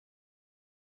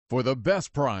For the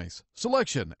best price,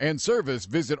 selection, and service,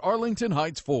 visit Arlington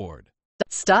Heights Ford.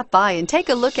 Stop by and take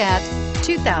a look at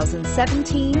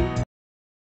 2017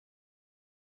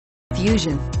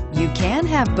 Fusion. You can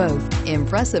have both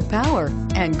impressive power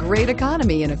and great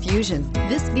economy in a Fusion.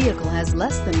 This vehicle has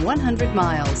less than 100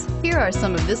 miles. Here are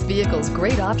some of this vehicle's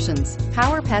great options: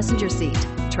 power passenger seat,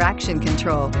 traction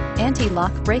control,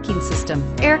 anti-lock braking system,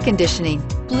 air conditioning,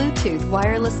 Bluetooth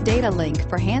wireless data link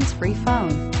for hands-free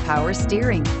phone, power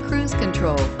steering, cruise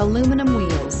control, aluminum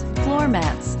wheels, floor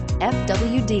mats,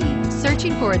 FWD.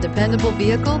 Searching for a dependable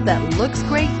vehicle that looks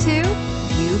great too?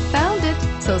 You found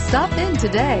it, so stop in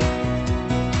today.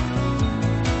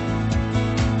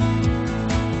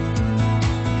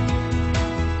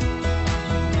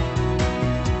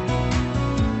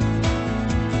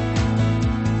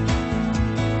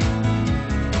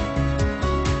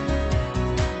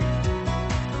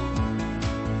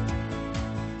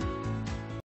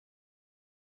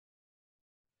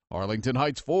 Arlington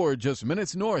Heights Ford, just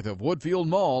minutes north of Woodfield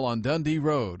Mall on Dundee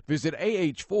Road. Visit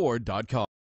ahford.com.